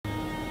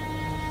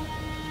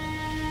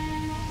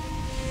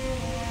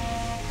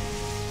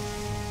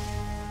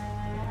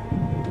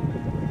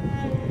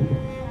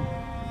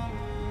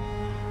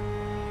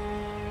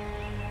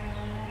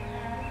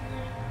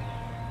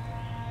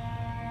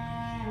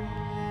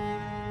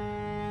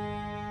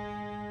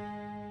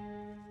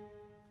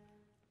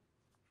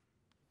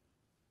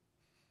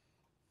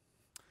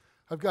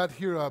I've got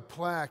here a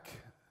plaque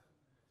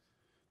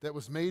that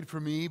was made for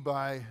me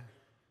by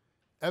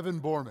Evan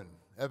Borman.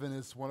 Evan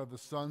is one of the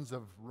sons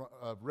of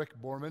Rick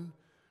Borman.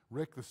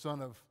 Rick, the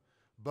son of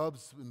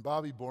Bubs and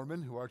Bobby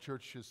Borman, who our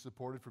church has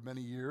supported for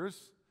many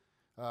years,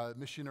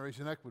 missionaries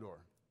in Ecuador.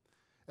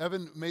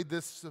 Evan made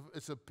this,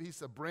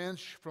 it's a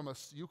branch from a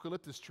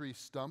eucalyptus tree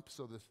stump,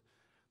 so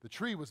the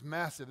tree was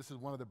massive. This is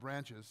one of the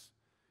branches.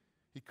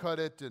 He cut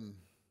it and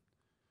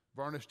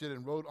varnished it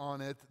and wrote on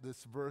it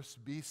this verse,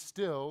 "Be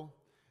still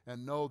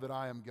and know that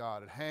I am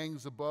God." It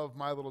hangs above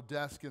my little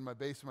desk in my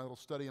basement, my little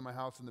study in my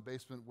house in the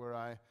basement where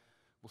I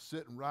will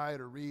sit and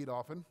write or read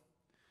often.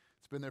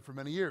 It's been there for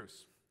many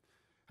years.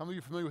 How many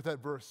of you are familiar with that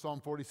verse,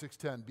 Psalm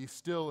 46:10? Be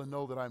still and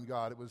know that I'm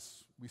God.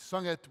 We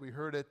sung it, we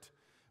heard it.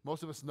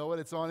 Most of us know it.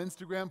 It's on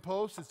Instagram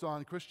posts, it's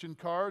on Christian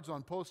cards,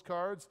 on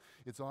postcards,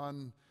 it's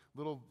on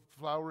little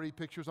flowery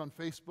pictures on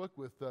Facebook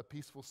with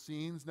peaceful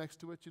scenes next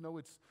to it. You know,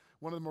 it's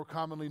one of the more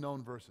commonly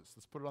known verses.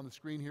 Let's put it on the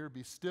screen here.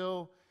 Be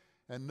still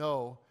and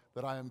know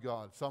that I am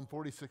God. Psalm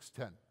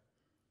 46:10.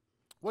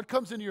 What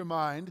comes into your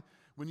mind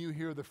when you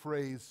hear the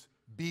phrase,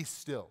 be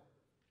still?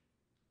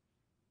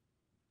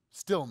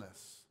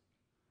 Stillness.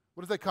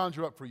 What does that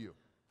conjure up for you?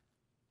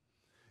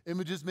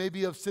 Images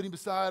maybe of sitting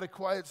beside a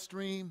quiet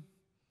stream.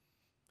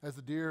 As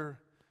the deer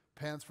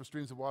pants for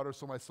streams of water,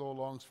 so my soul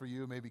longs for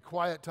you. Maybe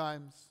quiet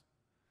times.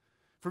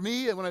 For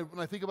me, when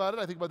I think about it,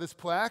 I think about this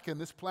plaque,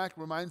 and this plaque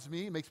reminds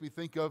me, makes me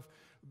think of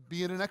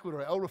being in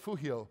Ecuador, El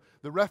Refugio,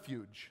 the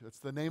refuge. That's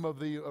the name of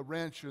the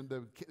ranch and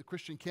the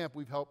Christian camp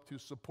we've helped to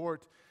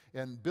support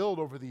and build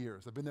over the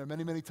years. I've been there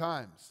many, many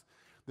times.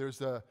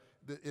 The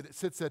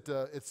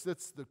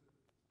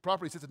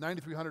property sits at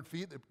 9,300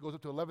 feet. It goes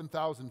up to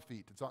 11,000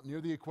 feet. It's out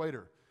near the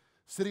equator.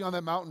 Sitting on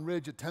that mountain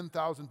ridge at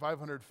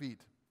 10,500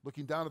 feet,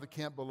 looking down at the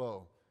camp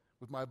below,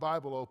 with my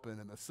Bible open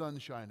and the sun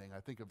shining, I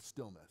think of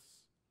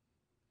stillness.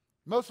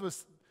 Most of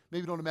us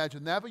maybe don't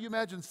imagine that, but you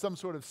imagine some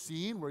sort of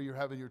scene where you're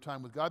having your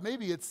time with God.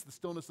 Maybe it's the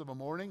stillness of a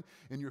morning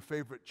in your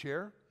favorite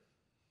chair,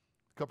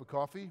 a cup of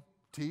coffee,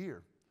 tea,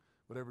 or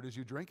whatever it is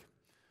you drink,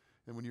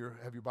 and when you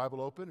have your Bible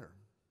open.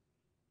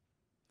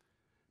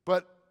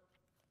 But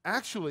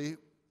actually,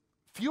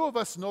 few of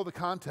us know the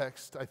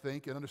context, I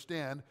think, and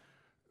understand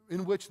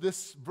in which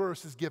this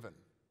verse is given.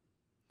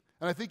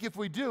 And I think if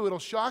we do, it'll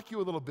shock you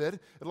a little bit.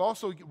 It'll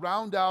also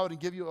round out and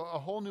give you a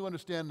whole new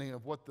understanding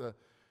of what the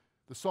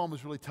psalm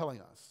is really telling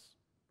us.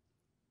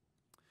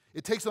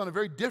 It takes on a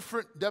very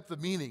different depth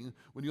of meaning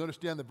when you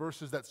understand the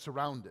verses that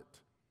surround it.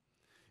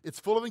 It's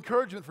full of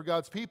encouragement for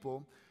God's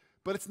people,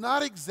 but it's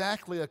not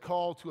exactly a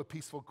call to a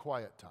peaceful,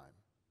 quiet time.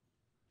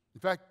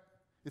 In fact,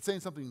 it's saying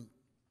something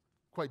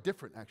quite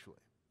different, actually.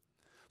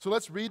 So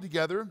let's read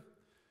together.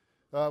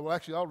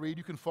 Actually, I'll read.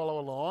 You can follow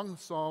along.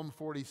 Psalm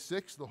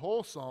 46, the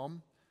whole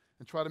psalm,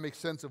 and try to make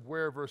sense of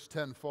where verse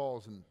 10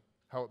 falls and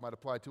how it might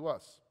apply to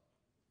us.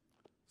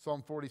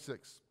 Psalm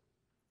 46.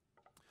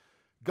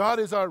 God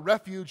is our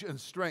refuge and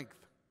strength,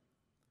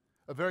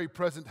 a very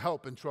present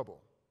help in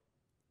trouble.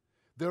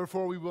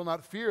 Therefore we will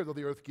not fear though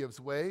the earth gives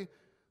way,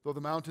 though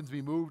the mountains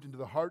be moved into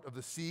the heart of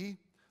the sea,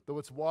 though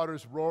its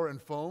waters roar and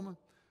foam,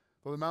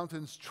 though the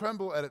mountains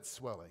tremble at its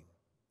swelling.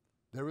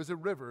 There is a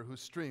river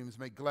whose streams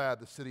make glad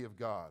the city of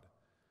God,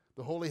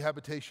 the holy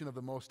habitation of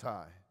the Most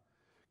High.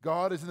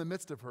 God is in the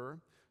midst of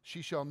her.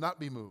 She shall not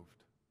be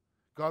moved.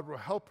 God will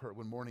help her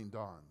when morning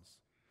dawns.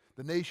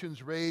 The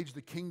nations rage,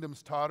 the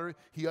kingdoms totter.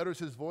 He utters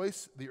his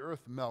voice, the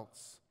earth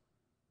melts.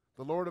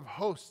 The Lord of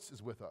hosts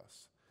is with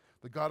us.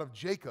 The God of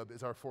Jacob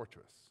is our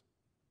fortress.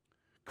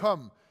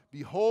 Come,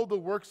 behold the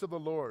works of the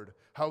Lord,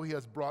 how he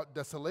has brought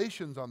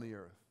desolations on the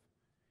earth.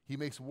 He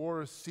makes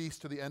wars cease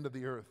to the end of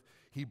the earth.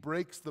 He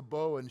breaks the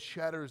bow and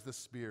shatters the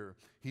spear.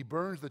 He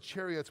burns the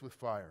chariots with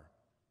fire.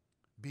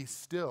 Be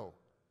still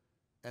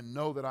and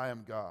know that I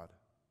am God.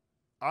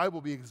 I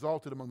will be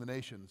exalted among the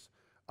nations.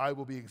 I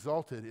will be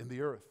exalted in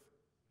the earth.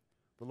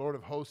 The Lord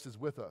of hosts is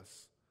with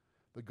us.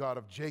 The God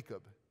of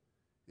Jacob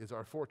is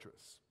our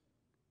fortress.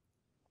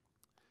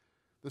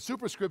 The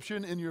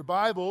superscription in your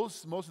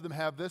Bibles, most of them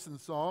have this in the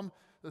Psalm,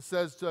 that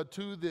says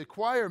to the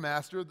choir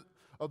master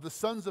of the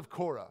sons of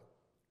Korah,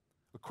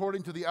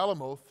 according to the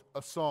Alamoth,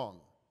 a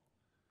song.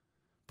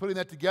 Putting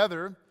that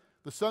together,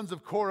 the sons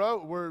of Korah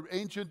were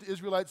ancient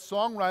Israelite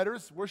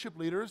songwriters, worship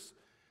leaders.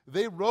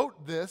 They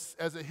wrote this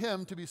as a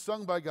hymn to be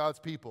sung by God's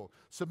people,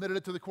 submitted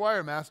it to the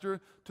choir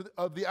master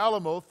of the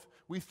Alamoth,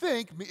 we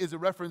think is a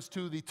reference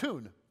to the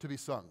tune to be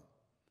sung.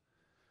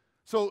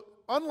 So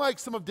unlike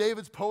some of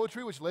David's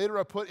poetry, which later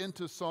are put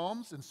into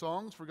psalms and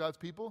songs for God's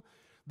people,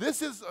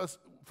 this is,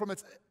 from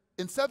its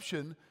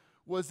inception,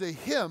 was a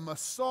hymn, a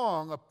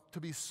song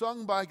to be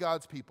sung by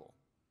God's people.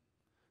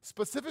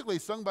 Specifically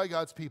sung by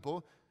God's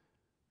people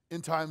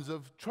in times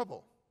of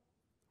trouble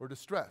or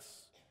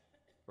distress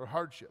or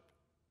hardship.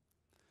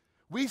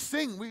 We're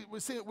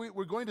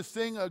going to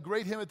sing a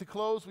great hymn at the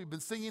close. We've been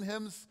singing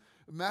hymns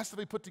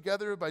massively put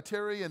together by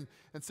Terry and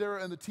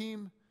Sarah and the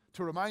team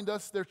to remind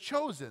us they're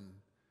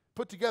chosen,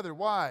 put together.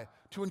 Why?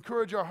 To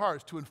encourage our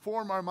hearts, to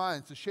inform our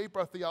minds, to shape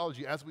our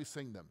theology as we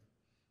sing them.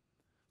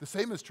 The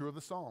same is true of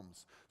the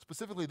Psalms,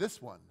 specifically this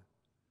one.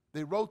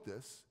 They wrote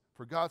this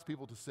for God's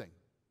people to sing,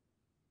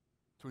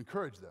 to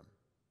encourage them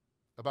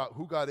about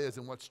who God is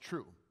and what's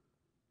true.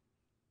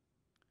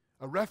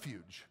 A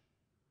refuge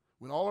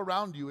when all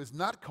around you is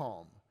not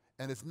calm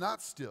and is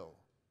not still,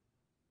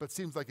 but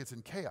seems like it's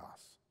in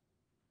chaos.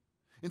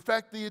 In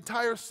fact, the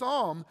entire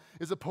psalm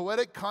is a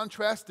poetic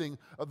contrasting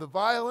of the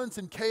violence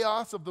and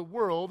chaos of the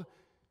world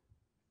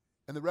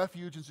and the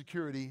refuge and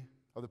security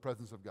of the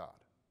presence of God.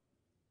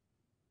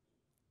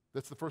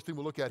 That's the first thing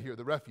we'll look at here,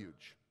 the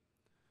refuge.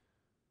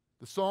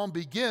 The psalm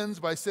begins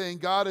by saying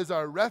God is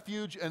our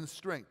refuge and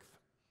strength,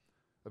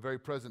 a very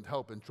present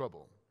help in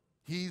trouble.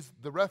 He's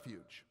the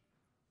refuge.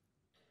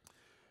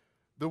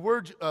 The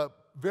word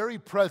very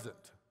present,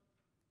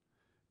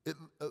 it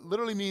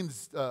literally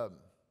means, the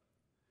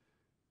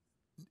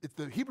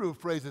Hebrew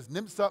phrase is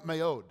nimsat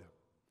meod.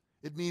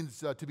 It means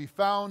to be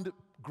found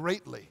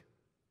greatly.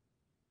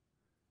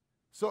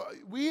 So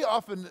we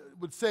often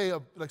would say,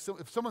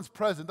 if someone's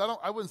present,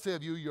 I wouldn't say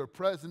of you, you're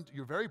present,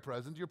 you're very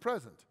present, you're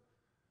present.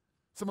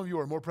 Some of you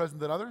are more present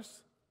than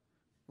others.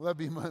 Well, that'd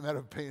be a matter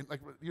of pain.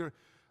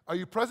 Are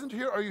you present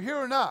here? Are you here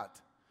or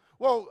not?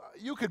 Well,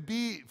 you could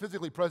be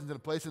physically present in a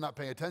place and not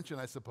paying attention,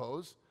 I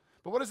suppose.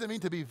 But what does it mean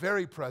to be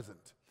very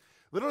present?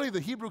 Literally, the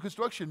Hebrew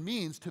construction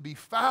means to be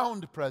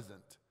found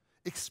present,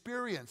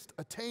 experienced,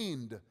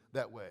 attained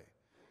that way.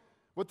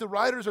 What the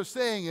writers are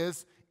saying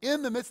is,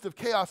 in the midst of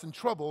chaos and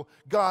trouble,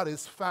 God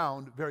is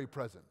found very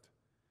present.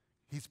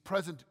 He's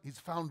present, he's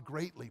found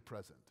greatly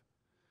present.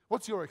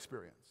 What's your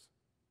experience?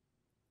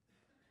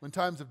 When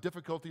times of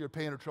difficulty or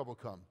pain or trouble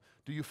come,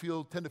 do you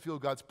tend to feel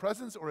God's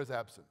presence or his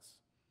absence?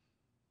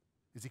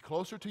 Is he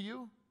closer to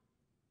you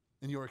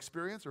in your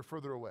experience or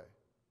further away?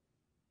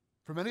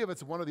 For many of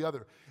us, one or the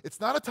other.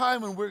 It's not a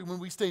time when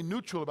we stay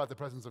neutral about the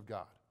presence of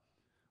God.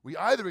 We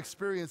either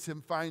experience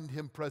him, find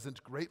him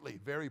present greatly,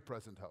 very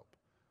present help,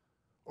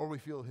 or we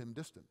feel him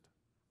distant.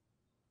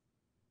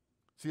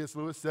 C.S.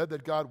 Lewis said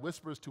that God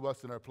whispers to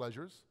us in our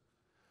pleasures,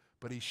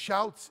 but he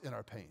shouts in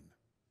our pain.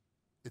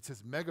 It's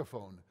his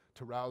megaphone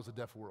to rouse a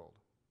deaf world.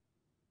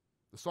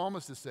 The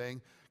psalmist is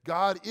saying,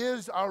 God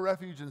is our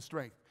refuge and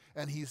strength,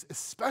 and he's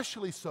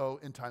especially so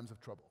in times of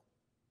trouble.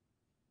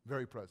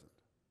 Very present.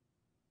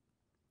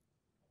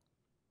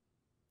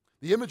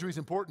 The imagery is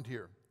important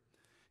here.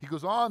 He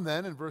goes on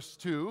then in verse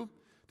 2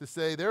 to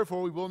say,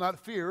 therefore we will not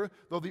fear,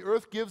 though the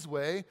earth gives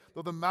way,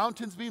 though the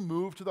mountains be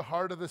moved to the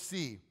heart of the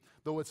sea,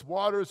 though its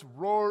waters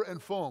roar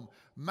and foam.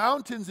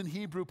 Mountains in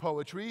Hebrew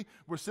poetry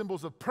were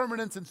symbols of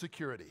permanence and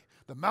security.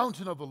 The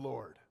mountain of the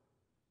Lord.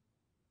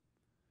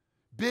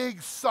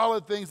 Big,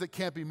 solid things that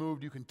can't be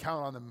moved, you can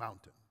count on the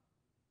mountain.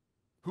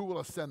 Who will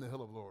ascend the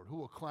hill of the Lord? Who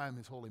will climb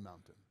his holy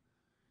mountain?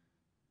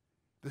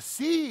 The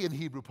sea in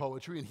Hebrew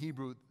poetry, in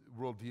Hebrew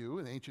worldview,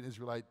 in ancient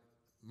Israelite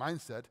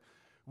mindset,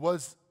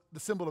 was the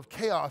symbol of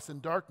chaos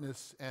and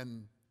darkness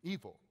and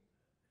evil.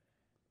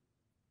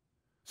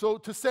 So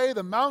to say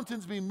the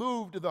mountains be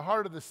moved to the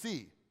heart of the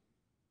sea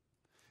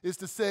is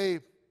to say,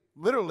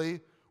 literally,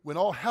 when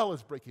all hell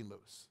is breaking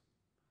loose.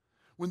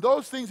 When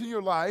those things in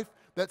your life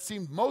that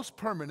seemed most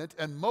permanent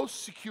and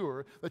most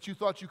secure, that you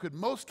thought you could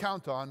most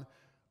count on,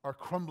 are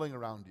crumbling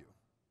around you.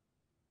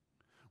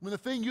 When the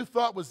thing you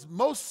thought was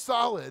most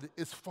solid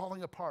is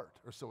falling apart,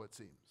 or so it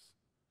seems.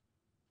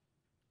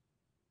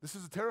 This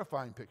is a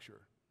terrifying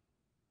picture.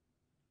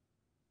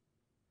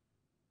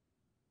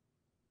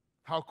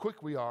 How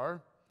quick we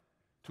are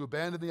to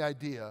abandon the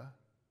idea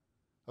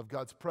of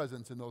God's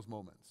presence in those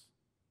moments.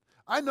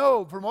 I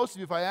know for most of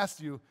you, if I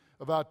asked you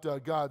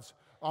about God's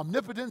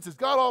omnipotence, is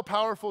God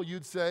all-powerful,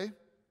 you'd say,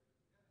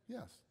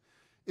 yes.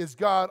 Is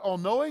God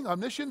all-knowing,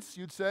 omniscience,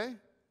 you'd say?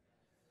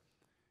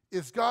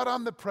 Is God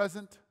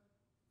omnipresent?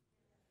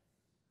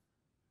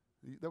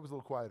 That was a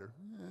little quieter.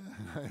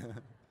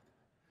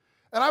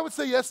 And I would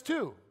say yes,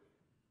 too.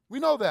 We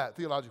know that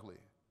theologically.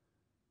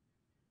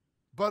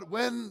 But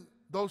when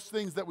those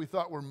things that we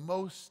thought were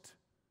most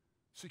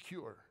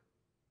secure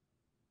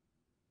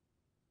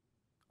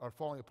are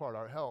falling apart,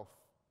 our health,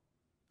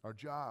 our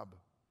job,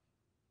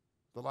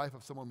 the life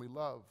of someone we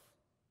love,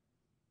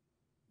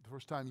 the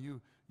first time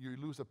you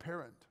lose a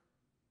parent,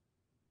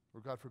 or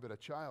God forbid, a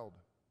child,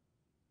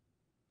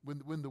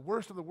 when the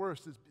worst of the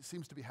worst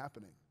seems to be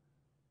happening,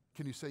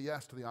 can you say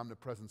yes to the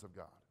omnipresence of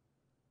God?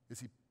 Is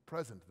he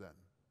present then?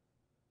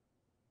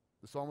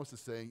 The psalmist is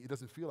saying he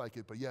doesn't feel like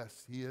it, but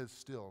yes, he is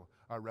still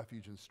our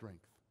refuge and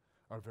strength,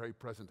 our very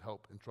present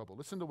help in trouble.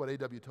 Listen to what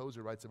A.W.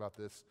 Tozer writes about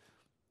this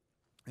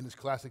in his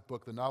classic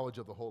book, The Knowledge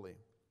of the Holy.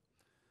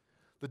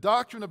 The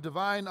doctrine of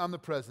divine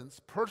omnipresence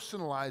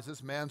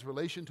personalizes man's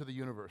relation to the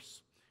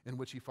universe in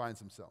which he finds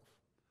himself.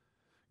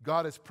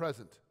 God is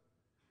present,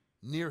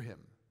 near him,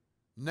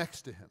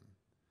 next to him,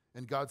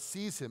 and God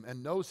sees him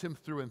and knows him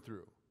through and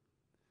through.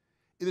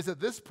 It is at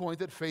this point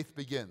that faith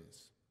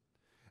begins.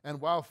 And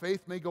while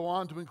faith may go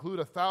on to include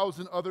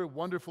 1,000 other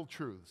wonderful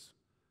truths,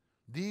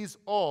 these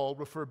all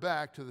refer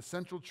back to the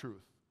central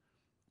truth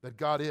that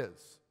God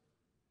is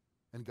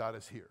and God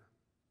is here.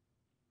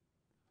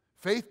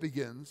 Faith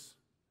begins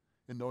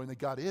in knowing that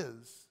God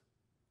is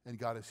and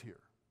God is here.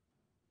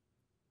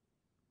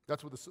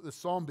 That's what the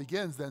psalm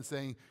begins then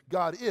saying,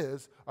 God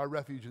is our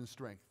refuge and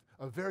strength,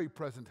 a very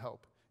present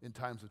help in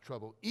times of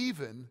trouble,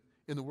 even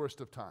in the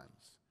worst of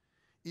times,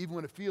 even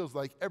when it feels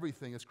like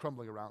everything is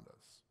crumbling around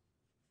us.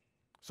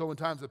 So in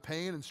times of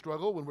pain and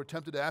struggle, when we're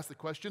tempted to ask the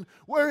question,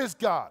 where is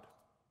God?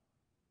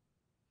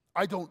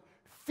 I don't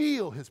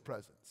feel his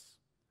presence.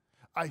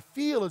 I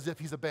feel as if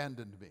he's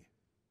abandoned me.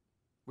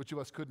 Which of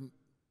us couldn't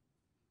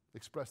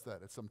express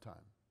that at some time?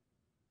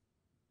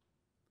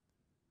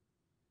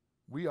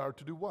 We are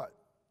to do what?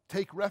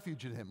 Take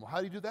refuge in him. Well, how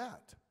do you do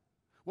that?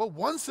 Well,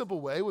 one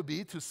simple way would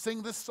be to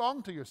sing this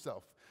song to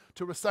yourself,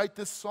 to recite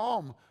this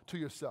psalm to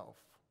yourself.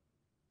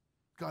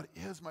 God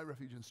is my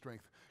refuge and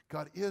strength.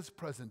 God is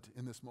present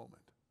in this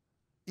moment,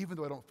 even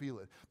though I don't feel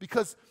it.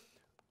 Because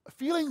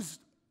feelings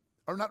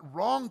are not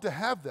wrong to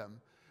have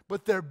them,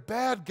 but they're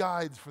bad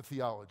guides for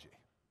theology.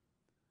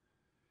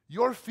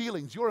 Your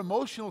feelings, your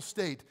emotional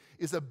state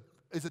is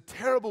a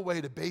terrible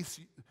way to base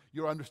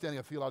your understanding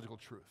of theological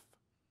truth.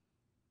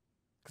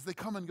 Because they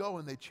come and go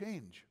and they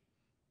change.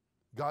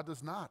 God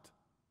does not.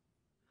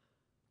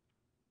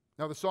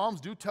 Now, the Psalms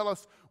do tell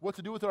us what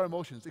to do with our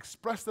emotions.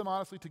 Express them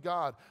honestly to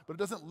God, but it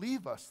doesn't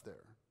leave us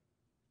there.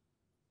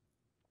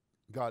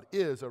 God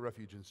is our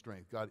refuge and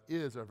strength. God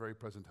is our very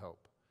present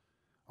help.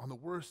 On the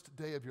worst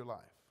day of your life,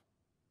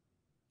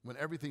 when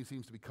everything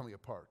seems to be coming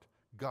apart,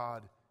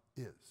 God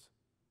is.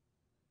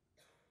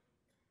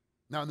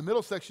 Now, in the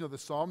middle section of the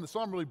psalm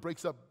really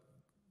breaks up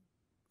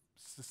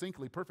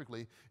succinctly,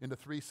 perfectly, into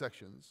three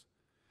sections.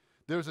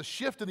 There's a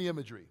shift in the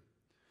imagery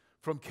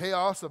from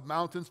chaos of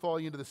mountains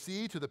falling into the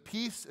sea to the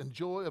peace and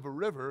joy of a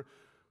river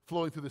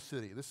flowing through the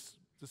city. This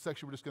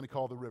section we're just going to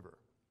call the river.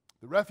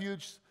 The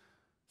refuge,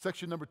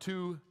 section number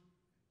 2,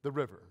 the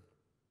river.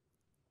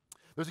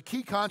 There's a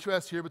key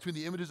contrast here between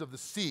the images of the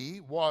sea,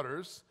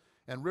 waters,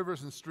 and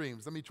rivers and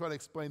streams. Let me try to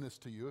explain this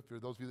to you, if there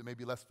are those of you that may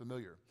be less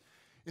familiar.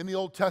 In the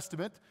Old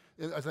Testament,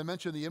 as I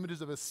mentioned, the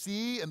images of a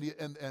sea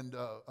and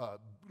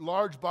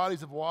large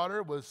bodies of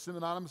water was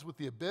synonymous with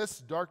the abyss,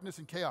 darkness,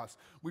 and chaos.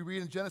 We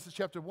read in Genesis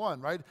chapter 1,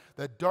 right,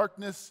 that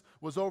darkness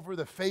was over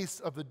the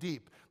face of the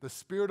deep. The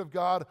Spirit of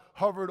God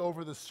hovered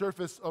over the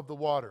surface of the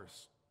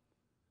waters.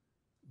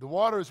 The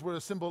waters were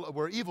a symbol of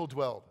where evil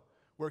dwelled,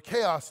 where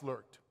chaos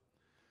lurked.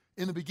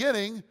 In the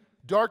beginning,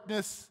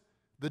 darkness,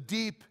 the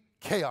deep,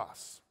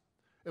 chaos.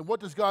 And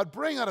what does God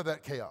bring out of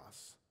that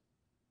chaos?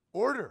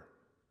 Order.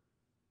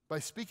 By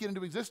speaking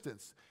into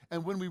existence.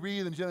 And when we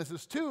read in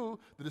Genesis 2,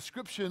 the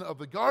description of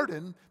the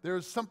garden, there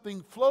is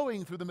something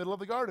flowing through the middle of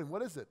the garden.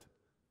 What is it?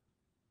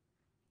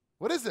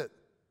 What is it?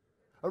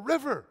 A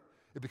river.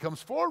 It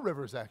becomes 4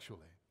 rivers,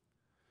 actually.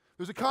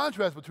 There's a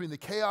contrast between the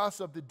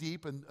chaos of the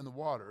deep and the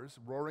waters,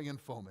 roaring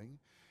and foaming,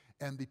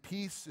 and the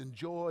peace and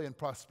joy and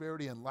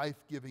prosperity and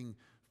life-giving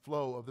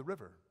flow of the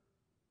river.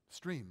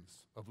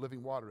 Streams of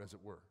living water, as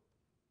it were.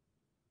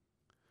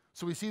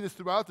 So we see this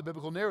throughout the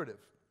biblical narrative.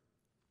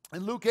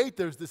 In Luke 8,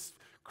 there's this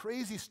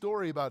crazy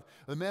story about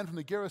a man from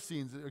the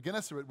Gerasenes, or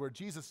Gennesaret, where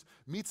Jesus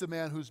meets a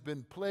man who's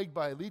been plagued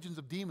by legions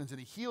of demons, and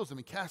he heals them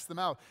and casts them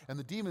out. And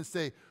the demons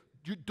say,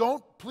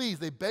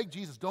 they beg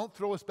Jesus, don't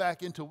throw us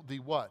back into the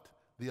what?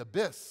 The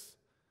abyss.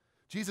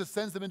 Jesus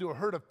sends them into a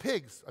herd of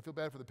pigs. I feel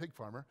bad for the pig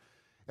farmer.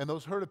 And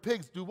those herd of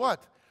pigs do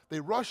what? They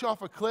rush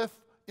off a cliff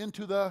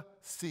into the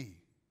sea,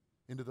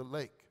 into the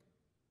lake.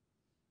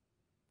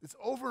 It's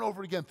over and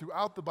over again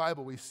throughout the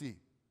Bible we see.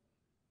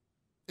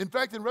 In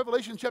fact, in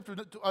Revelation chapter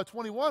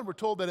 21, we're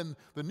told that in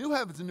the new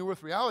heavens and new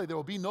earth reality, there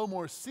will be no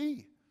more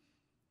sea.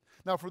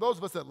 Now, for those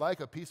of us that like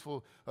a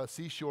peaceful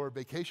seashore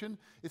vacation,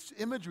 it's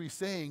imagery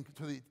saying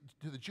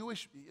to the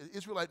Jewish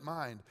Israelite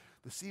mind,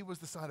 the sea was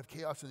the sign of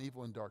chaos and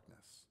evil and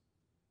darkness.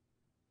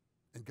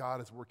 And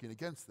God is working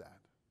against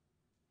that.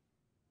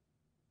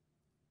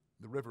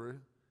 The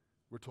river,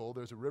 we're told,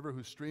 there's a river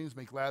whose streams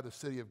make glad the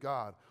city of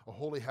God, a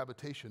holy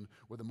habitation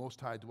where the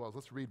Most High dwells.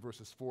 Let's read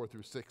verses 4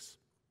 through 6.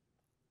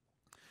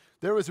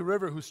 There is a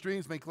river whose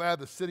streams make glad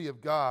the city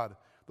of God,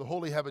 the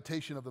holy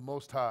habitation of the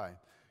Most High.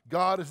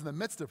 God is in the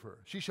midst of her.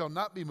 She shall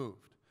not be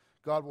moved.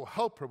 God will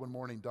help her when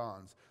morning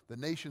dawns. The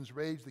nations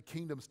rage, the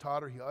kingdoms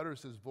totter. He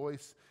utters his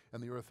voice,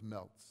 and the earth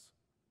melts.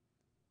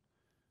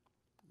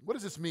 What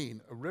does this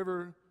mean? A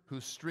river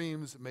whose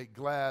streams make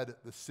glad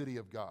the city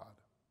of God.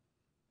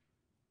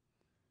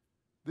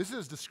 This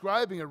is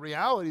describing a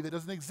reality that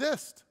doesn't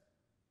exist.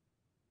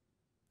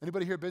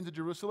 Anybody here been to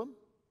Jerusalem?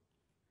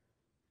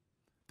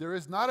 There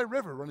is not a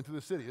river running through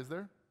the city, is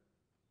there?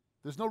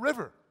 There's no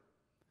river.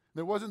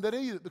 There wasn't that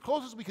either. The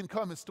closest we can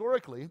come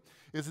historically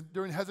is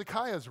during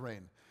Hezekiah's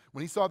reign,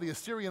 when he saw the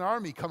Assyrian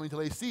army coming to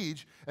lay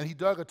siege, and he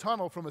dug a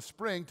tunnel from a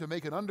spring to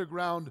make an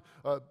underground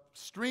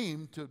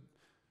stream to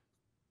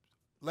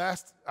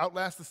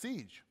outlast the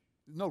siege.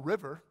 There's no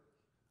river.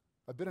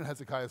 I've been in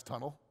Hezekiah's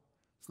tunnel.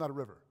 It's not a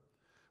river.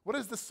 What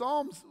is the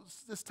Psalms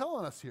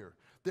telling us here?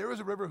 There is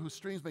a river whose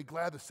streams make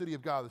glad the city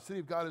of God. The city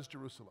of God is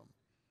Jerusalem.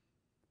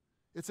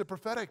 It's a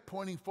prophetic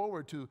pointing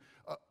forward to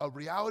a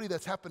reality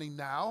that's happening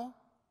now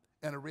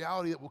and a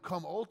reality that will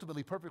come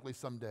ultimately perfectly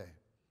someday.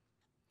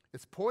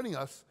 It's pointing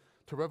us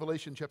to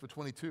Revelation chapter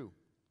 22,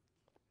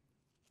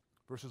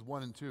 verses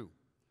 1 and 2.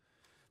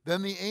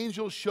 Then the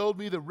angel showed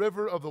me the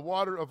river of the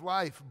water of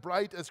life,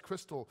 bright as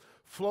crystal,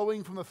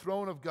 flowing from the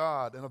throne of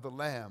God and of the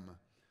Lamb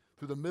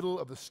through the middle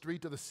of the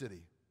street of the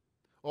city.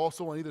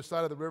 Also on either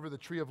side of the river, the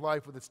tree of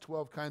life with its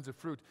 12 kinds of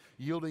fruit,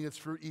 yielding its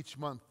fruit each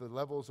month. The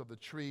levels of the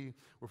tree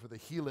were for the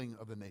healing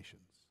of the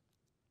nations.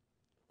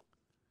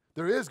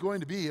 There is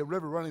going to be a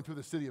river running through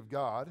the city of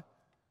God.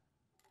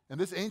 And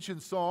this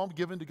ancient psalm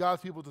given to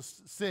God's people to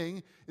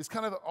sing is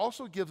kind of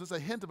also gives us a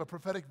hint of a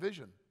prophetic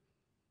vision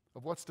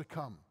of what's to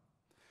come.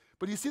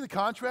 But do you see the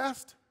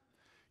contrast?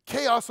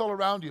 Chaos all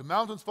around you,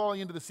 mountains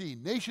falling into the sea,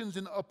 nations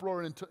in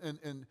uproar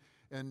and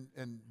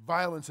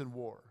violence and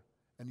war.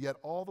 And yet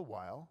all the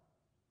while,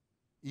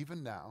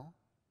 even now,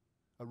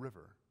 a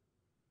river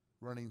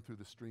running through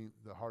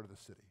the heart of the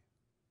city.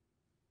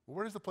 Well,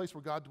 where is the place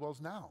where God dwells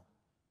now?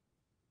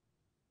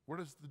 What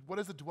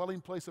is the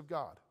dwelling place of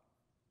God?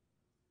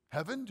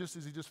 Heaven?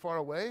 Is he just far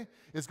away?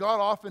 Is God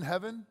off in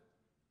heaven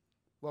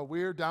while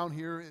we're down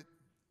here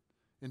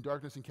in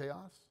darkness and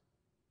chaos?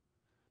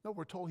 No,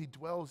 we're told he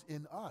dwells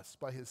in us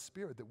by his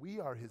Spirit, that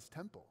we are his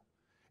temple.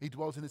 He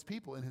dwells in his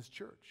people, in his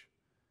church.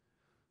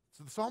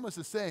 So the psalmist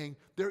is saying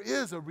there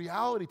is a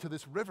reality to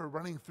this river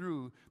running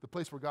through the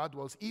place where God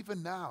dwells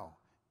even now.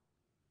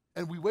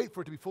 And we wait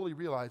for it to be fully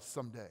realized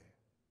someday.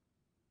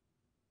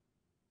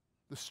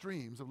 The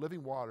streams of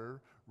living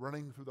water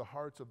running through the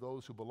hearts of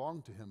those who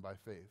belong to him by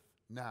faith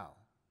now.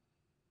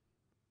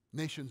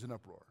 Nations in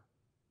uproar.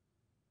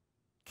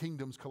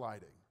 Kingdoms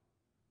colliding.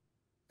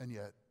 And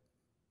yet,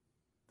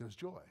 there's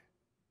joy.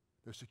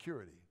 There's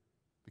security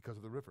because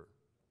of the river.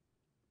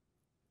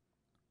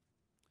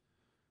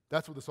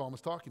 That's what the psalm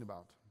is talking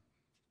about.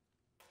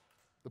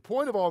 The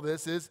point of all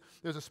this is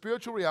there's a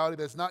spiritual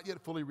reality that's not yet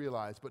fully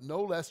realized, but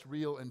no less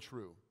real and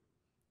true.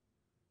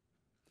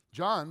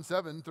 John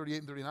 7:38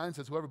 and 39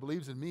 says, whoever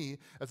believes in me,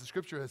 as the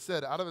scripture has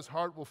said, out of his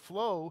heart will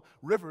flow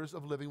rivers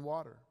of living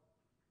water.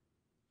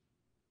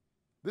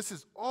 This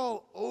is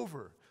all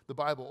over the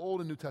Bible,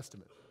 Old and New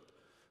Testament.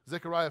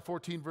 Zechariah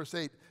 14, verse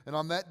 8, and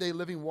on that day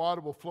living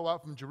water will flow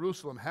out from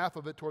Jerusalem, half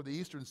of it toward the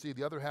eastern sea,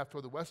 the other half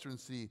toward the western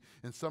sea,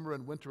 in summer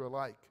and winter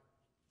alike.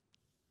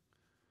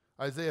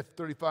 Isaiah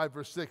 35,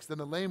 verse 6, then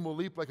the lame will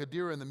leap like a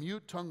deer, and the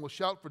mute tongue will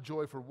shout for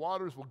joy, for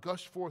waters will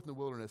gush forth in the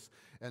wilderness,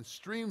 and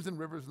streams and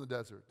rivers in the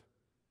desert.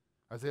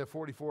 Isaiah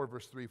 44,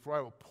 verse 3, for I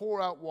will pour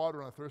out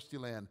water on a thirsty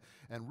land,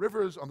 and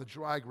rivers on the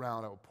dry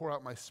ground. I will pour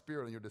out my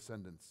spirit on your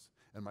descendants,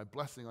 and my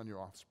blessing on your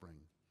offspring.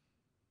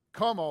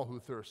 Come, all who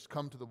thirst,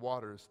 come to the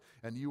waters,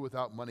 and you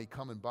without money,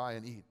 come and buy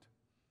and eat.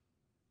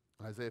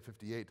 Isaiah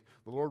 58,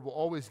 the Lord will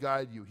always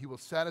guide you. He will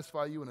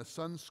satisfy you in a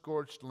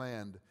sun-scorched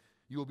land.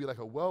 You will be like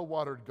a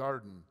well-watered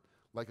garden,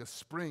 like a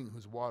spring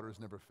whose waters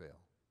never fail.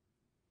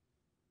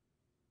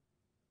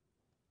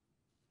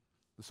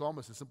 The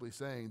psalmist is simply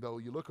saying, though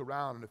you look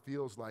around and it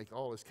feels like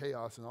all is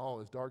chaos and all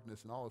is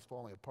darkness and all is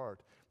falling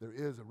apart, there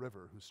is a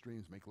river whose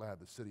streams make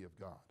glad the city of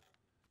God.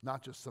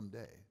 Not just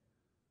someday,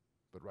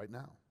 but right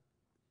now.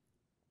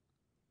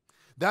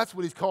 That's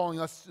what he's calling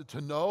us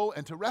to know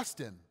and to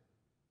rest in,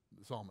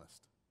 the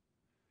psalmist.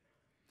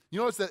 You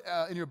notice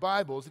that in your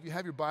Bibles, if you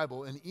have your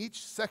Bible, in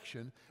each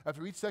section,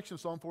 after each section of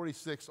Psalm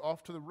 46,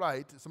 off to the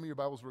right, some of your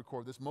Bibles will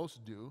record this,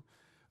 most do,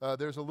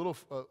 there's a little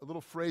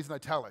phrase in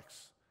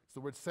italics. It's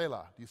the word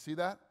Selah. Do you see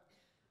that?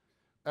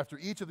 After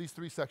each of these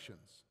three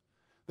sections.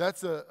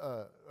 That's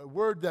a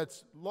word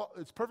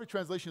its perfect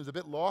translation is a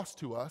bit lost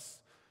to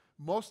us.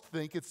 Most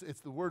think it's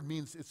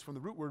from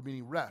the root word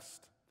meaning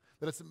rest.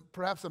 That it's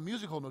perhaps a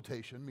musical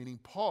notation, meaning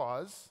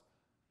pause.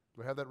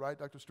 Do I have that right,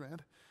 Dr.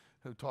 Strand?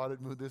 Who taught it,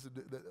 this,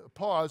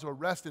 pause or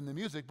rest in the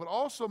music, but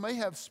also may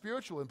have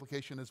spiritual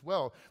implication as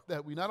well,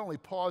 that we not only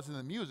pause in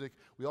the music,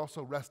 we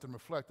also rest and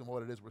reflect on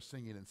what it is we're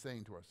singing and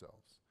saying to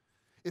ourselves.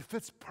 It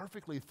fits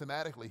perfectly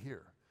thematically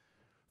here.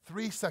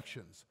 Three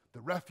sections: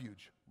 the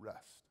refuge,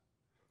 rest;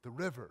 the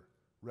river,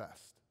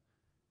 rest;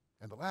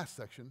 and the last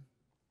section,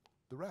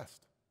 the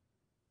rest.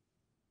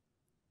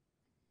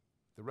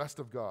 The rest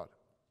of God.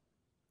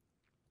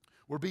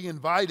 We're being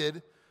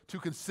invited to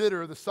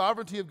consider the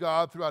sovereignty of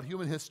God throughout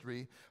human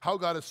history, how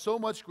God is so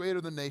much greater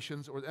than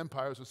nations or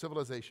empires or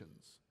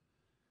civilizations,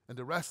 and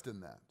to rest in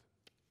that.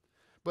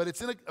 But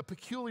it's in a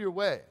peculiar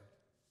way.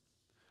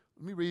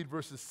 Let me read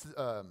verses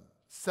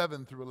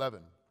 7 through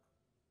 11.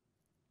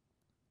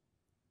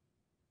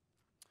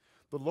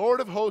 The Lord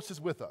of hosts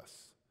is with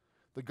us.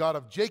 The God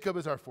of Jacob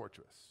is our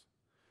fortress.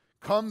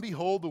 Come,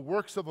 behold the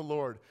works of the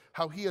Lord,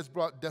 how he has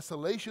brought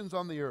desolations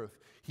on the earth.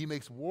 He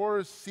makes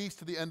wars cease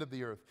to the end of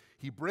the earth.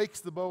 He breaks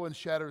the bow and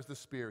shatters the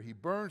spear. He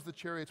burns the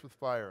chariots with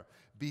fire.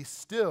 Be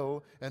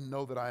still and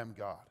know that I am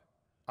God.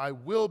 I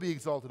will be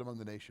exalted among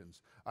the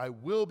nations. I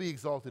will be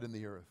exalted in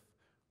the earth.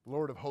 The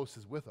Lord of hosts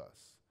is with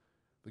us.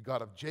 The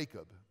God of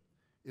Jacob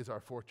is our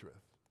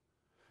fortress.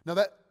 Now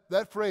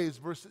that phrase,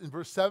 in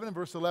verse 7 and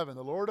verse 11,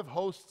 the Lord of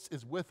hosts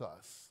is with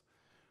us.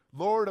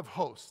 Lord of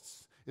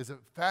hosts is a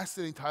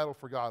fascinating title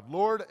for God.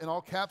 Lord, in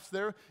all caps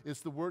there, is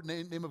the word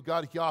name of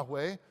God,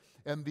 Yahweh.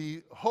 And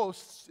the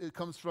hosts, it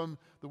comes from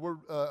the word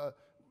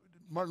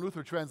Martin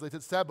Luther translates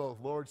it, Sabaoth,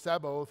 Lord,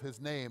 Sabaoth,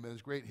 his name, and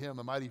his great hymn,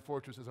 a mighty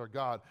fortress is our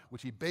God,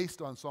 which he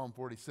based on Psalm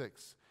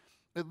 46.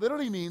 It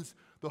literally means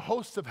the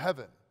hosts of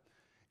heaven.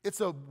 It's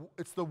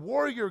the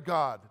warrior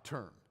God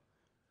term,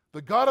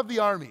 the God of the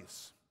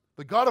armies,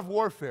 the God of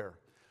warfare,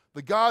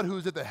 the God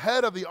who's at the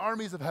head of the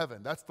armies of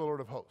heaven. That's the Lord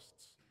of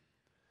hosts.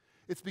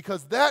 It's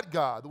because that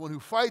God, the one who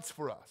fights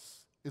for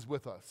us, is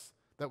with us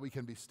that we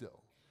can be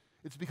still.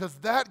 It's because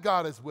that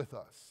God is with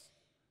us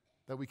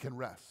that we can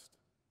rest,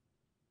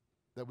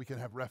 that we can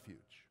have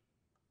refuge.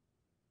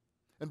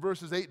 In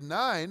verses 8 and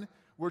 9,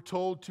 we're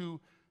told to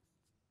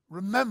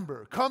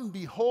remember, come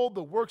behold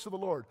the works of the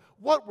Lord.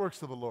 What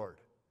works of the Lord?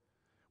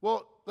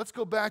 Well, let's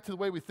go back to the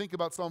way we think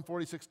about Psalm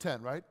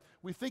 46:10, right?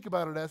 We think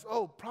about it as,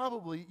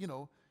 probably,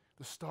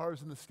 the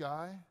stars in the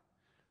sky,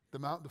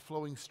 the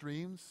flowing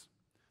streams,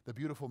 the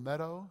beautiful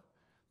meadow,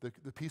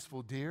 the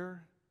peaceful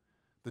deer,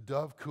 the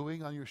dove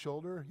cooing on your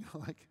shoulder,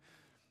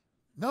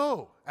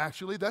 no,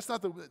 actually, that's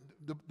not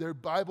their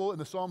Bible, and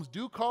the Psalms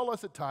do call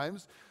us at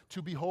times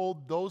to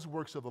behold those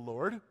works of the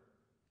Lord.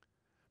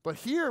 But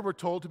here we're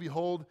told to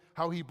behold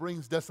how he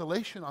brings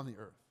desolation on the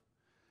earth,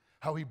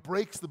 how he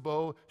breaks the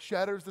bow,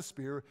 shatters the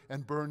spear,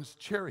 and burns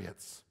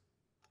chariots.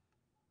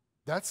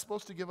 That's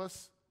supposed to give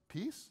us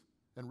peace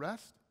and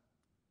rest?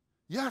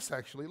 Yes,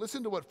 actually.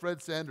 Listen to what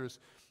Fred Sanders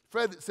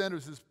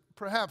is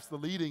perhaps the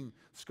leading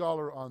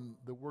scholar on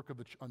the work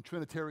on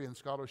Trinitarian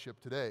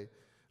scholarship today.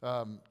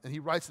 And he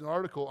writes an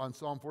article on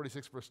Psalm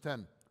 46, verse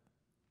 10.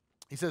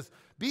 He says,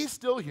 "Be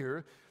still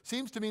here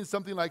seems to mean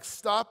something like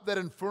stop that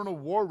infernal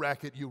war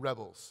racket, you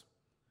rebels,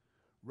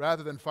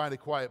 rather than find a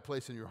quiet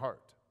place in your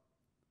heart.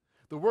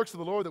 The works of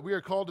the Lord that we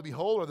are called to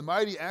behold are the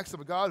mighty acts of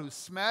a God who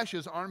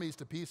smashes armies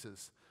to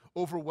pieces,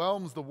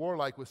 overwhelms the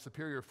warlike with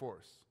superior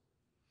force.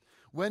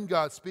 When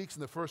God speaks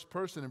in the first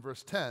person in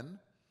verse 10,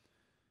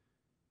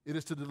 it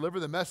is to deliver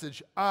the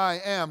message,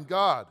 I am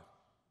God,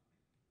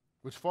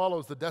 which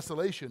follows the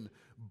desolation,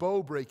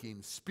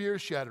 bow-breaking,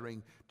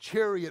 spear-shattering,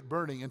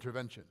 chariot-burning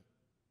intervention.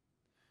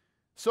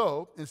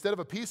 So, instead of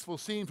a peaceful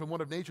scene from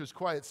one of nature's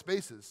quiet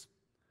spaces,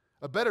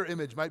 a better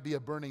image might be a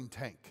burning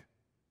tank.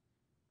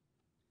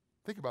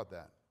 Think about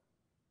that.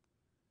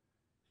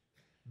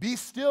 Be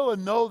still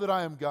and know that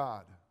I am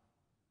God.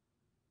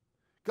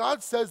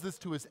 God says this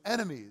to his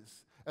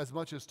enemies as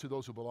much as to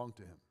those who belong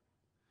to him.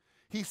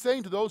 He's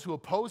saying to those who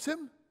oppose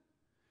him,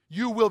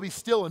 you will be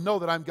still and know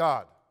that I'm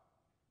God.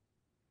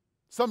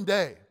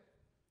 Someday.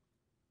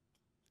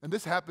 And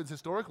this happens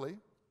historically.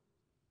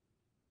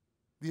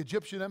 The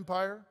Egyptian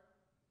Empire,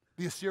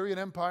 the Assyrian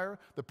Empire,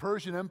 the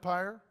Persian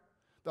Empire,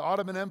 the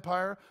Ottoman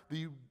Empire,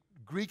 the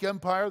Greek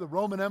Empire, the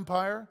Roman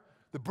Empire,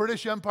 the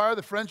British Empire,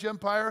 the French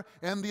Empire,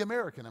 and the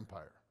American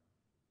Empire.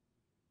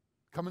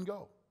 Come and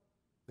go.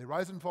 They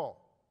rise and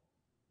fall.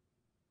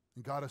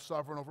 And God is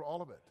sovereign over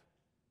all of it.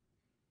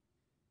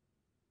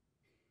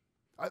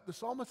 The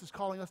psalmist is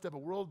calling us to have a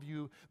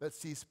worldview that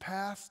sees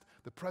past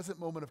the present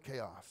moment of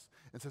chaos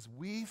and says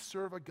we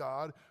serve a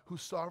God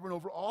who's sovereign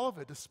over all of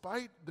it,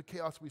 despite the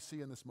chaos we see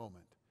in this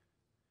moment.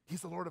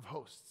 He's the Lord of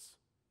hosts.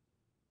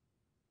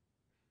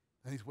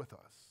 And he's with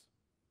us.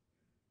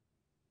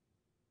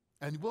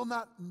 And you will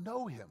not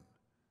know him.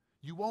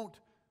 You won't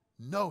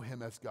know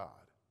him as God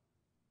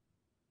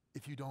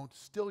if you don't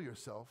still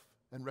yourself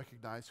and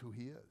recognize who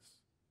he is.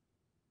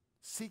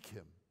 Seek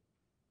him.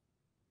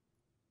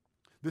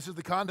 This is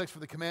the context for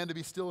the command to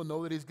be still and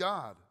know that he's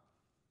God.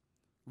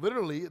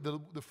 Literally,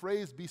 the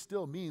phrase be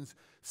still means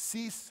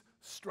cease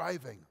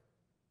striving.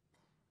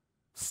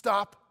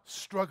 Stop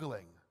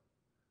struggling.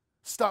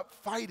 Stop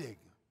fighting.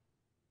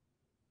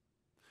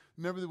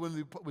 Remember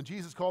when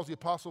Jesus calls the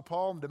Apostle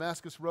Paul on the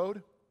Damascus Road?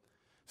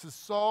 He says,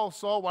 Saul,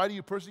 Saul, why do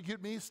you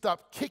persecute me?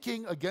 Stop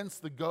kicking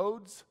against the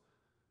goads.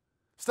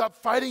 Stop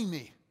fighting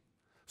me.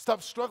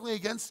 Stop struggling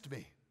against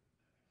me.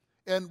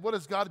 And what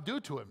does God do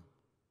to him?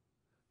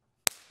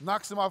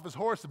 Knocks him off his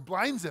horse and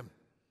blinds him.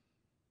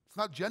 It's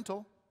not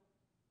gentle.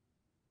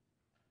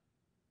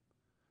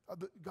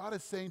 God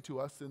is saying to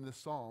us in this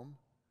psalm,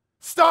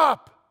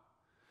 stop!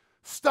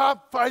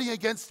 Stop fighting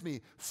against me.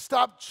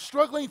 Stop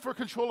struggling for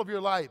control of your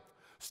life.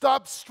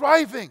 Stop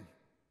striving.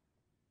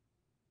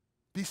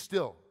 Be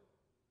still.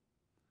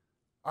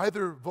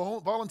 Either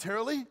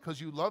voluntarily,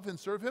 because you love and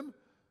serve him,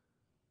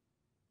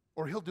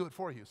 or he'll do it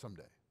for you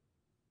someday.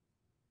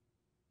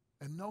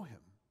 And know him.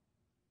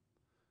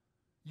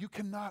 You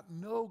cannot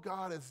know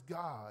God as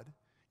God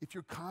if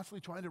you're constantly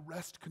trying to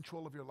wrest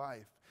control of your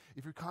life,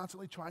 if you're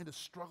constantly trying to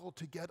struggle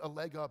to get a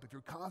leg up, if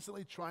you're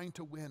constantly trying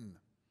to win.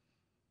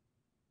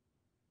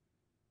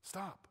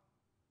 Stop.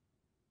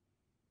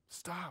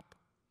 Stop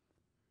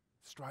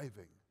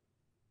striving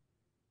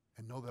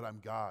and know that I'm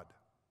God.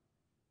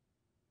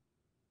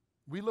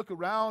 We look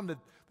around at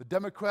the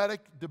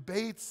Democratic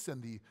debates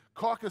and the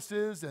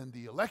caucuses and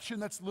the election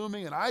that's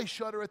looming, and I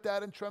shudder at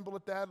that and tremble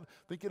at that,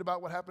 thinking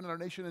about what happened in our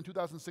nation in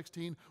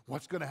 2016,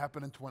 what's going to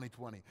happen in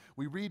 2020.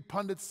 We read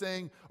pundits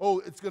saying,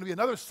 it's going to be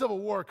another civil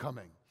war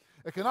coming.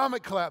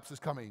 Economic collapse is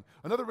coming.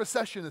 Another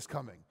recession is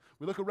coming.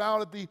 We look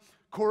around at the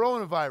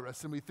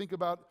coronavirus and we think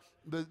about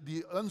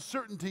the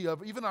uncertainty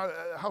of even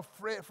how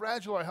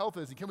fragile our health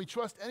is. And can we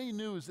trust any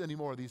news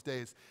anymore these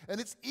days?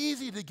 And it's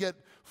easy to get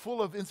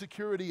full of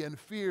insecurity and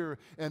fear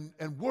and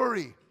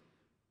worry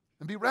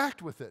and be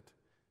racked with it.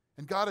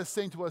 And God is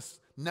saying to us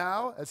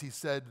now, as he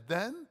said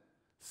then,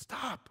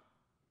 stop.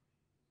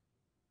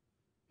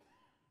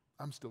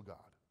 I'm still God.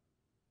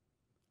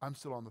 I'm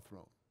still on the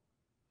throne.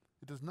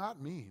 It does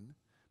not mean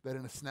that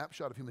in a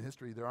snapshot of human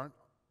history there aren't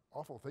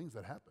awful things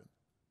that happen.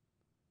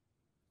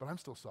 But I'm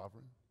still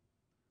sovereign.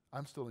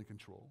 I'm still in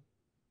control.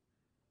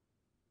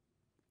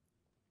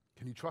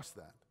 Can you trust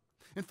that?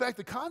 In fact,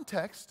 the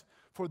context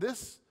for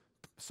this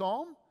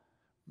psalm,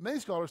 many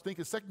scholars think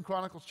is 2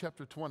 Chronicles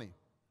chapter 20,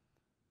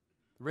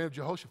 the reign of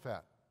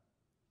Jehoshaphat,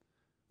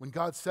 when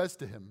God says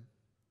to him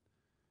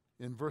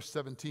in verse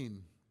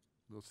 17,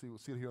 we'll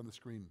see it here on the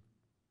screen,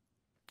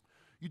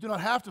 you do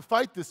not have to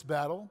fight this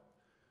battle.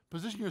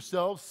 Position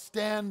yourselves,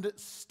 stand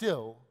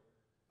still,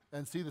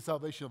 and see the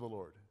salvation of the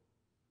Lord.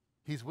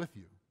 He's with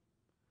you,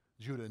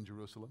 Judah and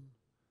Jerusalem.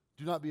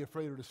 Do not be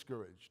afraid or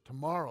discouraged.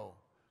 Tomorrow,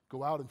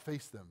 go out and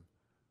face them,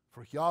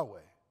 for Yahweh,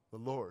 the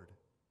Lord,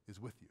 is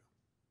with you.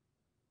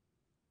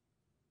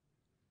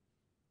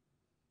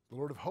 The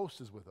Lord of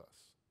hosts is with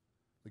us.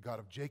 The God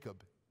of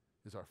Jacob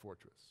is our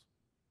fortress.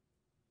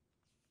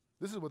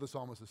 This is what the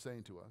psalmist is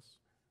saying to us.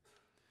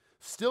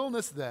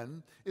 Stillness,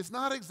 then, is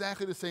not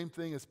exactly the same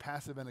thing as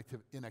passive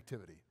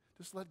inactivity.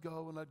 Just let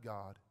go and let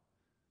God.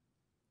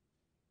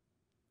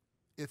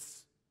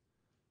 It's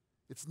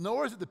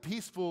nor is it the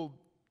peaceful,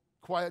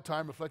 quiet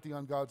time reflecting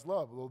on God's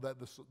love, although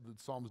the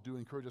Psalms do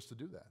encourage us to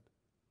do that.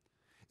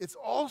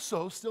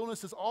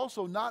 Stillness is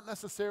also not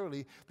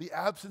necessarily the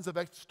absence of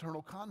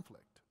external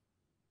conflict.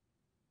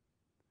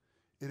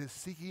 It is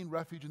seeking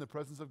refuge in the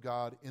presence of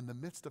God in the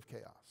midst of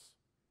chaos.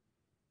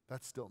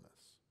 That's stillness.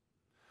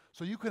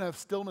 So you can have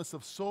stillness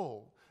of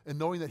soul in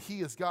knowing that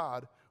he is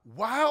God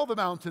while the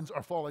mountains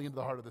are falling into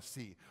the heart of the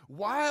sea,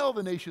 while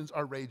the nations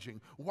are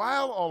raging,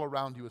 while all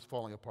around you is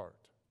falling apart.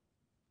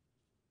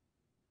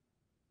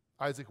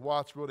 Isaac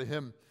Watts wrote a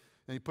hymn,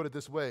 and he put it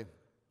this way: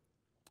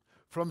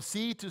 from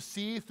sea to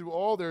sea, through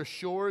all their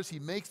shores, he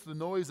makes the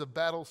noise of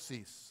battle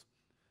cease.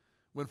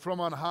 When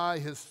from on high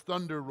his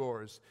thunder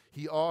roars,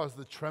 he awes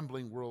the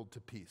trembling world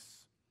to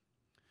peace.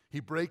 He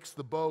breaks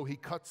the bow, he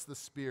cuts the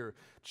spear.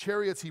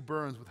 Chariots he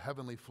burns with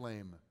heavenly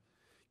flame.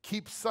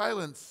 Keep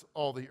silence,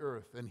 all the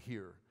earth, and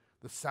hear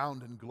the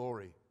sound and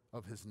glory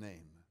of his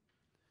name.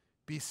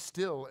 Be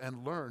still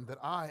and learn that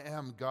I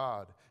am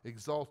God,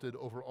 exalted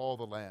over all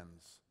the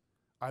lands.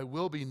 I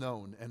will be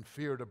known and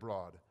feared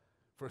abroad,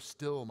 for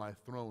still my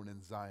throne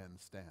in Zion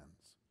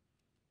stands.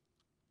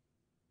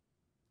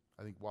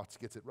 I think Watts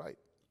gets it right.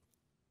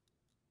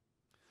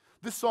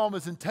 This psalm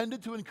is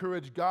intended to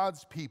encourage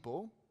God's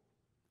people,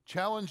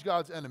 challenge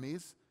God's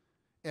enemies,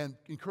 and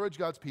encourage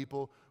God's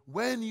people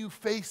when you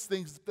face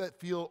things that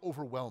feel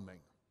overwhelming,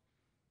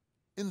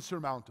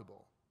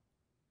 insurmountable,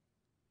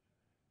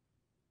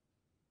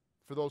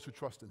 for those who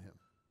trust in him.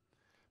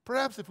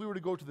 Perhaps if we were to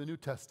go to the New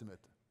Testament,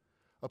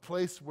 a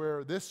place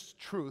where this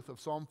truth of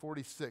Psalm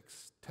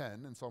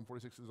 46:10 and Psalm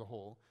 46 as a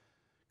whole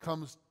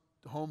comes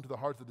home to the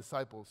hearts of the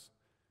disciples,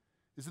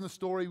 is in the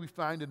story we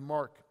find in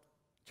Mark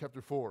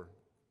chapter 4,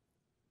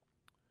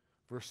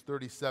 verse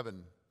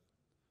 37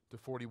 to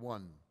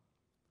 41.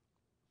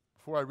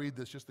 Before I read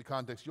this, just the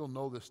context, you'll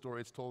know this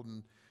story. It's told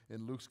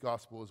in Luke's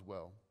gospel as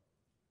well.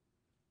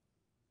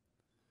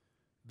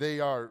 They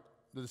are,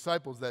 the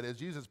disciples that is,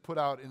 Jesus put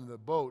out in the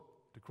boat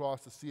to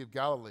cross the Sea of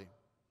Galilee.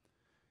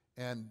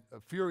 And a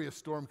furious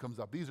storm comes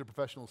up. These are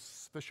professional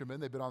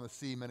fishermen. They've been on the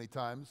sea many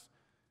times.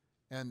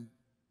 And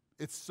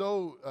it's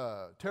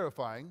so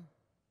terrifying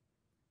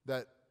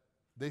that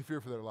they fear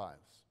for their lives.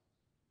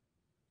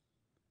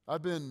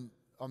 I've been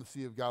on the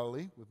Sea of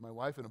Galilee with my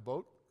wife in a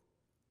boat.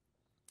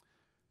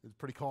 It was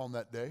pretty calm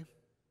that day.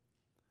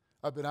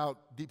 I've been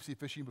out deep sea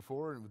fishing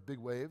before and with big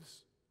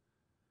waves.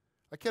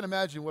 I can't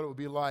imagine what it would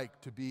be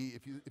like to be,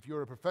 if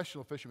you're a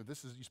professional fisherman,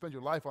 you spend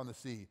your life on the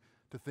sea,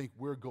 to think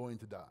we're going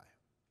to die.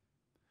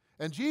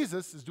 And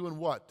Jesus is doing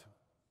what?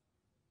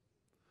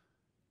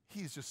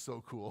 He's just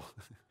so cool.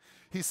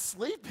 He's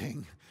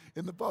sleeping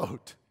in the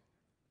boat.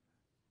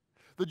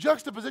 The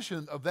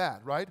juxtaposition of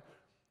that, right?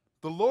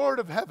 The Lord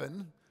of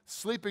heaven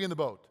sleeping in the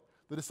boat.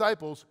 The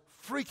disciples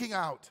freaking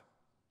out.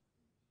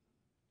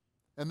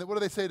 And then what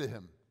do they say to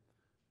him?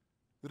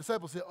 The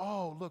disciples say,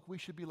 oh, look, we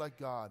should be like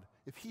God.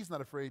 If he's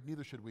not afraid,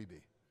 neither should we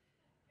be.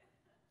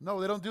 No,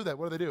 they don't do that.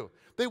 What do?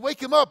 They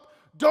wake him up.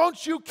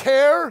 Don't you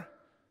care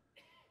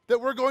that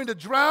we're going to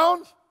drown?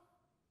 And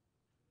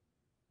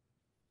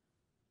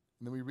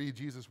then we read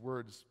Jesus'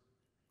 words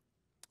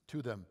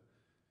to them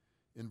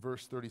in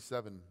verse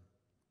 37.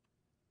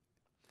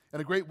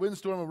 And a great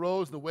windstorm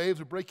arose, and the waves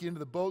were breaking into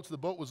the boat, so the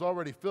boat was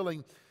already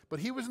filling. But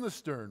he was in the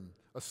stern,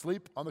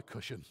 asleep on the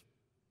cushion.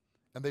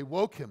 And they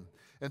woke him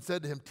and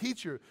said to him,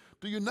 Teacher,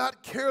 do you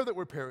not care that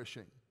we're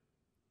perishing?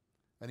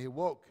 And he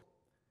awoke,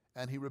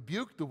 and he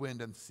rebuked the wind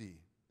and sea.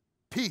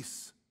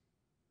 Peace,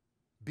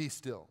 "Be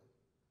still."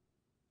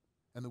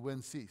 And the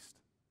wind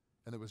ceased,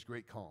 and there was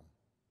great calm.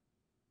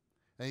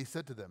 And he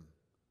said to them,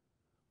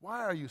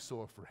 "Why are you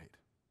so afraid?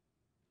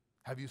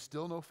 Have you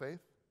still no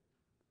faith?"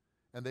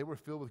 And they were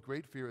filled with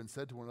great fear and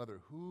said to one another,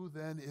 "Who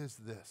then is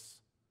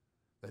this,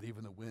 that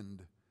even the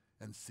wind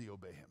and sea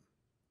obey him?"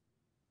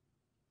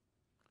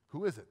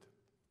 Who is it?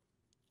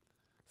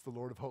 It's the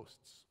Lord of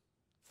hosts.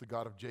 It's the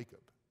God of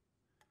Jacob.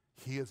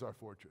 He is our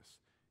fortress.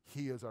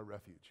 He is our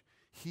refuge.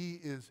 He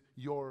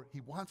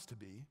wants to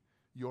be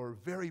your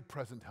very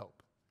present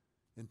help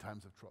in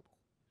times of trouble.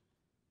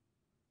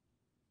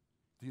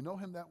 Do you know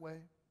him that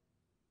way?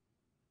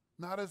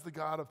 Not as the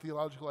God of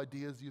theological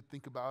ideas you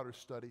think about or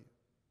study.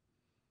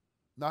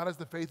 Not as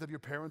the faith of your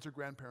parents or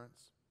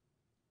grandparents.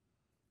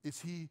 Is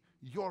he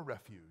your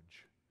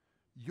refuge,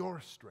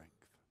 your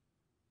strength,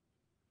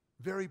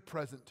 very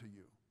present to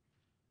you?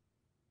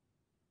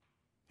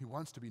 He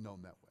wants to be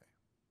known that way.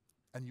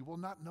 And you will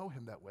not know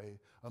him that way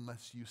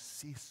unless you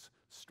cease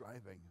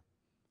striving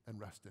and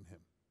rest in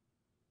him.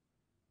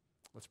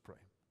 Let's pray.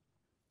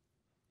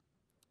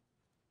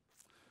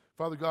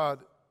 Father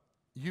God,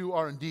 you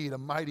are indeed a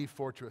mighty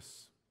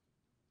fortress,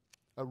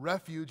 a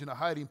refuge and a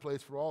hiding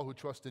place for all who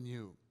trust in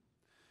you.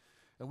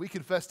 And we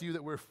confess to you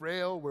that we're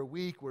frail, we're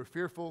weak, we're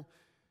fearful,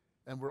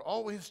 and we're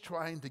always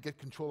trying to get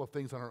control of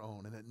things on our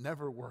own, and it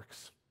never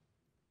works.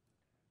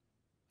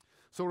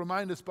 So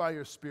remind us by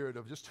your Spirit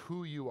of just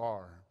who you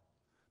are,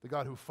 the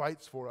God who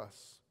fights for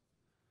us.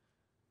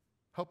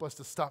 Help us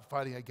to stop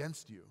fighting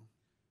against you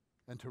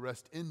and to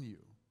rest in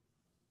you,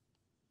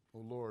 O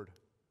Lord,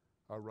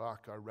 our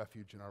rock, our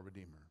refuge, and our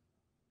Redeemer.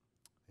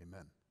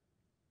 Amen.